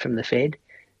hedge bet from the Fed.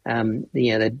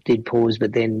 They did pause,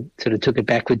 but then sort of took it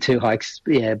back with 2 hikes,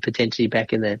 potentially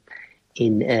back in the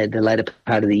later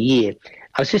part of the year.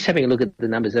 I was just having a look at the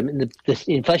numbers. I mean, the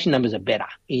inflation numbers are better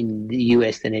in the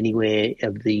US than anywhere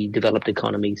of the developed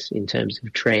economies in terms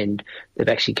of trend. They've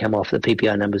actually come off. The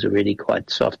PPI numbers are really quite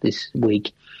soft this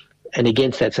week, and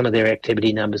against that, some of their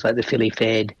activity numbers, like the Philly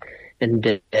Fed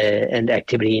and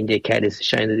activity indicators, are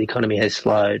showing that the economy has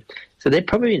slowed. So they're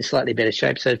probably in slightly better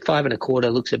shape. So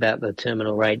 5.25 looks about the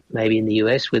terminal rate maybe in the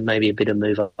US, with maybe a bit of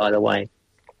move either way.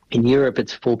 In Europe,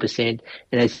 it's 4%.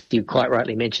 And as you quite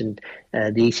rightly mentioned,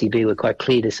 the ECB were quite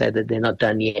clear to say that they're not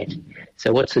done yet.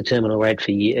 So what's the terminal rate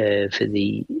for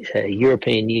the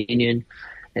European Union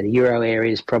and the Euro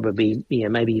area is probably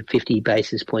maybe 50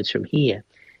 basis points from here.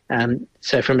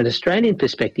 So from an Australian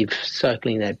perspective,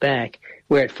 circling that back,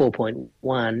 we're at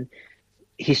 4.1.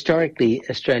 Historically,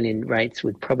 Australian rates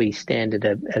would probably stand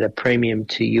at a premium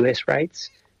to US rates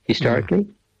historically.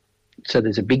 So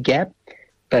there's a big gap.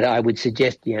 But I would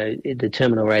suggest, the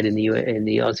terminal rate in the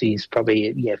Aussie is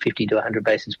probably 50 to 100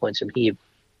 basis points from here,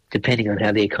 depending on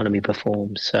how the economy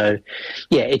performs. So,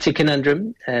 it's a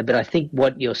conundrum. But I think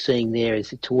what you're seeing there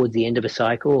is towards the end of a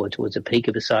cycle or towards the peak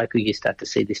of a cycle, you start to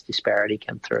see this disparity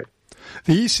come through.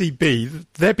 The ECB,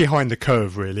 they're behind the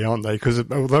curve, really, aren't they? Because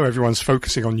although everyone's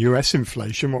focusing on US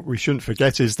inflation, what we shouldn't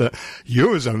forget is that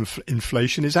Eurozone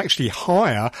inflation is actually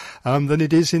higher than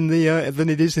it is in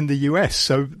the US.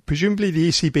 So presumably the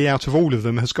ECB, out of all of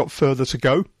them, has got further to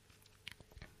go.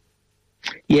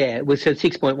 Yeah, well, so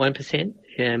 6.1%.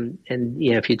 And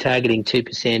if you're targeting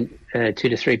 2%, 2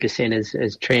 to 3%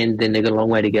 as trend, then they've got a long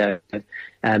way to go.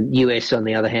 US, on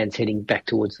the other hand, is heading back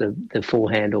towards the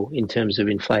 4 handle in terms of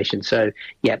inflation. So,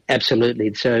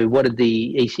 absolutely. So what did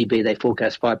the ECB, they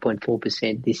forecast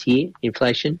 5.4% this year,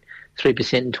 inflation,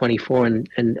 3% in 24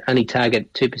 and only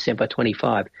target 2% by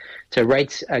 25. So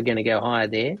rates are going to go higher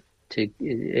there,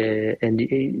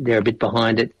 and they're a bit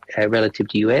behind it relative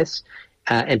to US,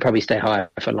 and probably stay higher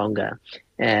for longer.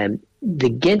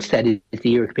 Against that is the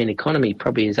European economy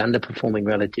probably is underperforming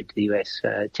relative to the US.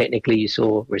 Technically, you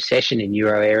saw recession in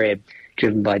Euro area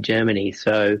driven by Germany.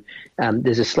 So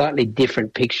there's a slightly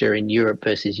different picture in Europe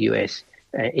versus US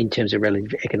in terms of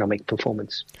relative economic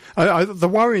performance. The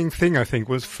worrying thing, I think,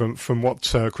 was from what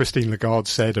Christine Lagarde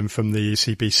said and from the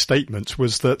ECB statement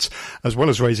was that, as well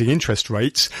as raising interest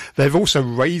rates, they've also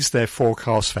raised their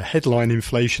forecast for headline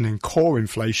inflation and core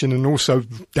inflation, and also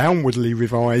downwardly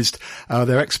revised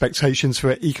their expectations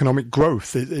for economic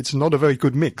growth. It's not a very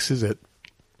good mix, is it?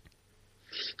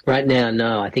 Right now,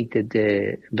 no. I think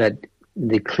that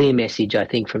the clear message, I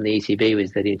think, from the ECB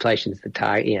was that inflation is the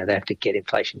target. They have to get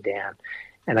inflation down.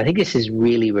 And I think this is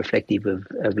really reflective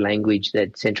of language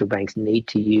that central banks need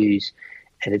to use.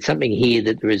 And it's something here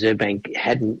that the Reserve Bank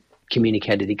hadn't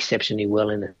communicated exceptionally well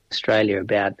in Australia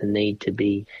about the need to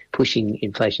be pushing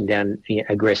inflation down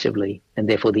aggressively, and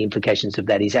therefore the implications of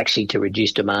that is actually to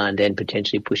reduce demand and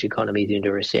potentially push economies into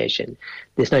a recession.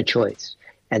 There's no choice.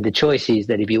 And the choice is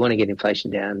that if you want to get inflation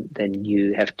down, then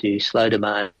you have to slow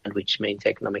demand, which means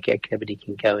economic activity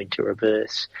can go into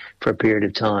reverse for a period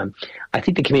of time. I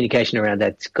think the communication around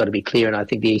that's got to be clear, and I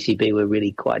think the ECB were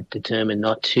really quite determined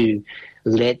not to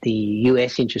let the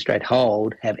US interest rate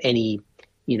hold have any,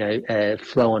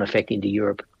 flow-on effect into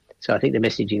Europe. So I think the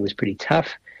messaging was pretty tough,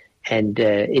 and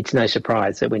it's no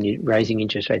surprise that when you're raising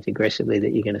interest rates aggressively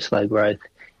that you're going to slow growth.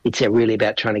 It's really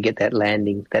about trying to get that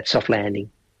landing, that soft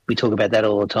landing. We talk about that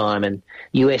all the time, and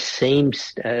US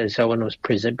seems, so I want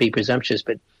to be presumptuous,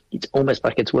 but it's almost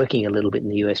like it's working a little bit in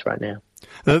the US right now.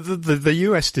 The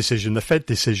US decision, the Fed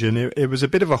decision, it was a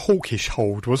bit of a hawkish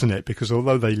hold, wasn't it? Because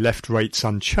although they left rates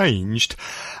unchanged,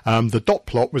 the dot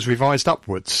plot was revised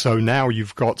upwards. So now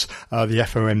you've got the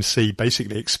FOMC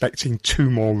basically expecting 2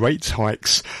 more rate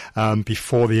hikes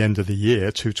before the end of the year,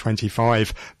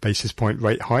 225 basis point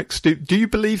rate hikes. Do you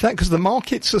believe that? Because the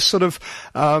markets are sort of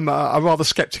are rather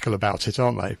sceptical about it,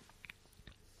 aren't they?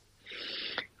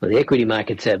 Well, the equity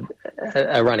markets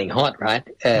are running hot, right?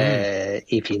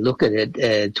 If you look at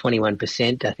it,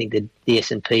 21%. I think the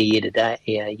S&P year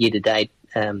to date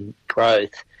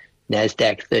growth,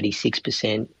 Nasdaq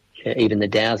 36%, even the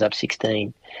Dow's up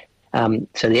 16%.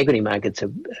 So the equity markets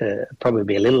are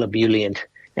probably a little ebullient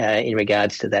in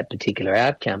regards to that particular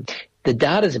outcome. The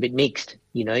data's a bit mixed.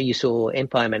 You saw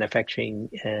Empire Manufacturing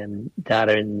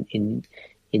data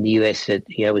in the US that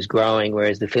was growing,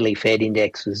 whereas the Philly Fed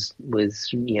index was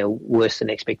worse than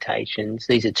expectations.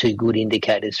 These are 2 good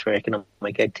indicators for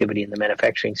economic activity in the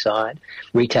manufacturing side.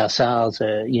 Retail sales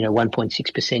are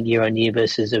 1.6% year on year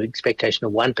versus an expectation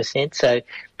of 1%, so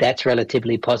that's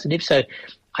relatively positive. So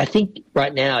I think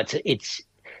right now it's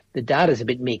the data's a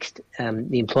bit mixed.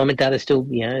 The employment data is still,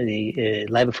 the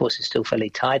labour force is still fairly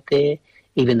tight there,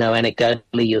 even though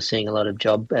anecdotally you're seeing a lot of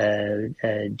job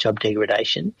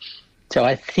degradation. So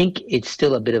I think it's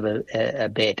still a bit of a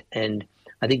bet, and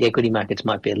I think the equity markets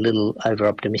might be a little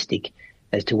over-optimistic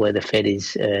as to where the Fed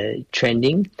is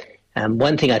trending.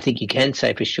 One thing I think you can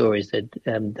say for sure is that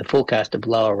the forecast of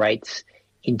lower rates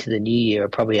into the new year are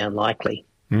probably unlikely.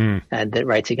 And that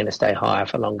rates are going to stay higher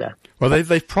for longer. Well,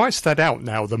 they've priced that out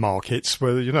now, the markets,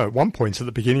 where, at one point at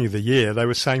the beginning of the year, they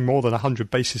were saying more than 100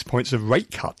 basis points of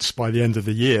rate cuts by the end of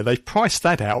the year. They've priced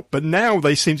that out, but now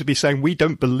they seem to be saying we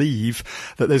don't believe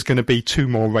that there's going to be 2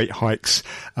 more rate hikes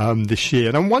this year.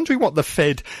 And I'm wondering what the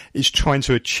Fed is trying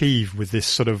to achieve with this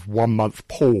sort of 1-month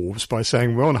pause by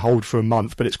saying we're on hold for a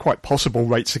month, but it's quite possible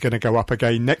rates are going to go up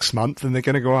again next month and they're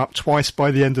going to go up twice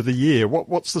by the end of the year.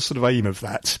 What's the sort of aim of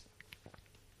that?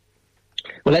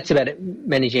 Well, that's about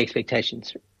managing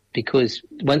expectations, because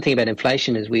one thing about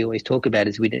inflation, as we always talk about,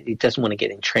 is it doesn't want to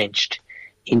get entrenched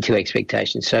into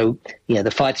expectations. So, the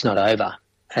fight's not over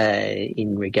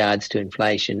in regards to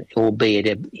inflation, albeit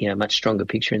a much stronger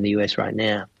picture in the US right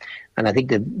now. And I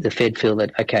think the Fed feel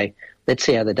that, okay, let's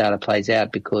see how the data plays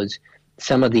out, because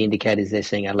some of the indicators they're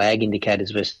seeing are lag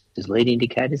indicators versus lead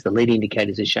indicators. The lead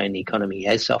indicators are showing the economy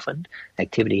has softened,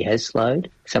 activity has slowed.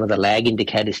 Some of the lag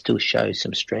indicators still show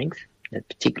some strength,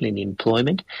 particularly in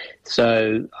employment.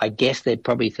 So I guess they're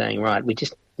probably saying, right, we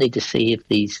just need to see if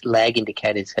these lag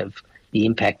indicators have the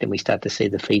impact and we start to see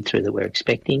the feed through that we're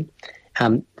expecting.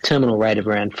 Terminal rate of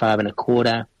around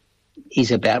 5.25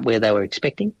 is about where they were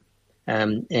expecting,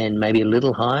 and maybe a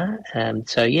little higher.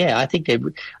 I think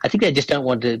they just don't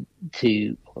want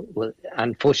to. Well,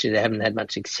 unfortunately, they haven't had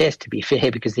much success, to be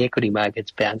fair, because the equity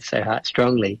markets bounced so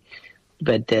strongly.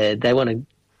 But they want to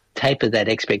taper that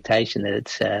expectation that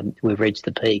it's we've reached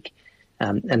the peak,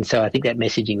 and so I think that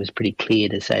messaging was pretty clear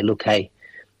to say, look, hey,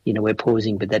 we're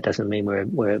pausing, but that doesn't mean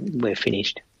we're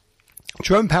finished.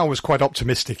 Jerome Powell was quite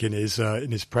optimistic in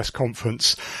his press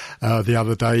conference the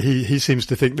other day. He seems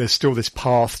to think there's still this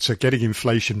path to getting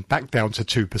inflation back down to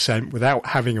 2% without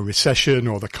having a recession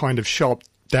or the kind of sharp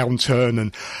downturn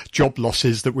and job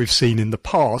losses that we've seen in the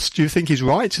past. Do you think he's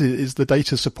right? Is the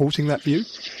data supporting that view?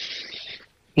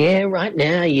 Yeah, right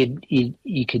now you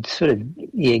could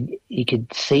you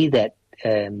could see that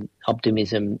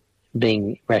optimism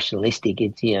being rationalistic.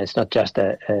 It's not just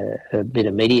a bit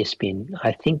of media spin.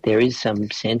 I think there is some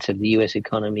sense of the US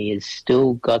economy has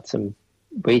still got some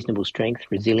reasonable strength,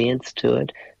 resilience to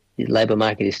it. The labour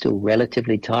market is still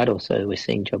relatively tight. Also, we're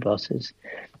seeing job losses.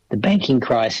 The banking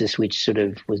crisis, which sort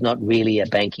of was not really a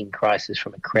banking crisis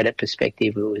from a credit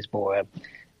perspective, it was more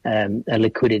a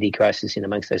liquidity crisis in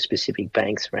amongst those specific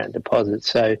banks around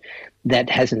deposits. So that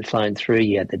hasn't flown through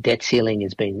yet. The debt ceiling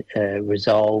has been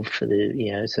resolved for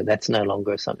so that's no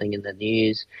longer something in the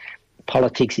news.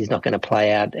 Politics is not going to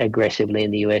play out aggressively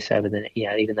in the US over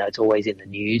even though it's always in the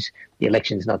news. The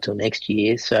election's not till next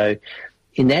year. So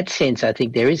in that sense, I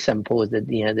think there is some pause that,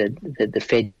 that the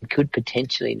Fed could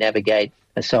potentially navigate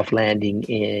a soft landing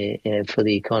for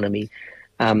the economy.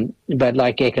 But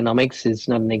like economics, it's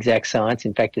not an exact science.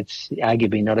 In fact, it's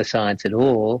arguably not a science at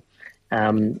all.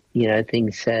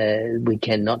 Things we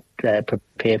cannot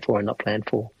prepare for and not plan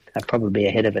for are probably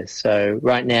ahead of us. So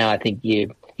right now, I think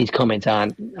his comments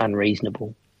aren't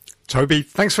unreasonable. Toby,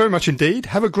 thanks very much indeed.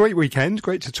 Have a great weekend.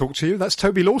 Great to talk to you. That's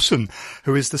Toby Lawson,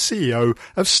 who is the CEO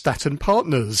of Staten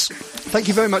Partners. Thank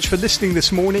you very much for listening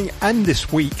this morning and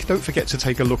this week. Don't forget to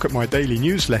take a look at my daily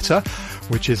newsletter,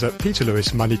 which is at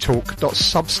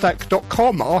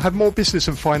peterlewismoneytalk.substack.com. I'll have more business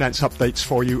and finance updates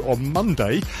for you on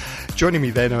Monday. Joining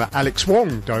me then are Alex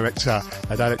Wong, Director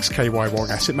at Alex KY Wong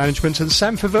Asset Management, and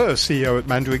Sam Favre, CEO at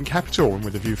Mandarin Capital. And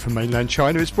with a view from mainland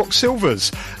China is Brock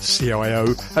Silvers,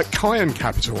 CIO at Kion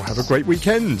Capital. Have a great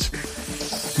weekend.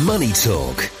 Money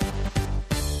Talk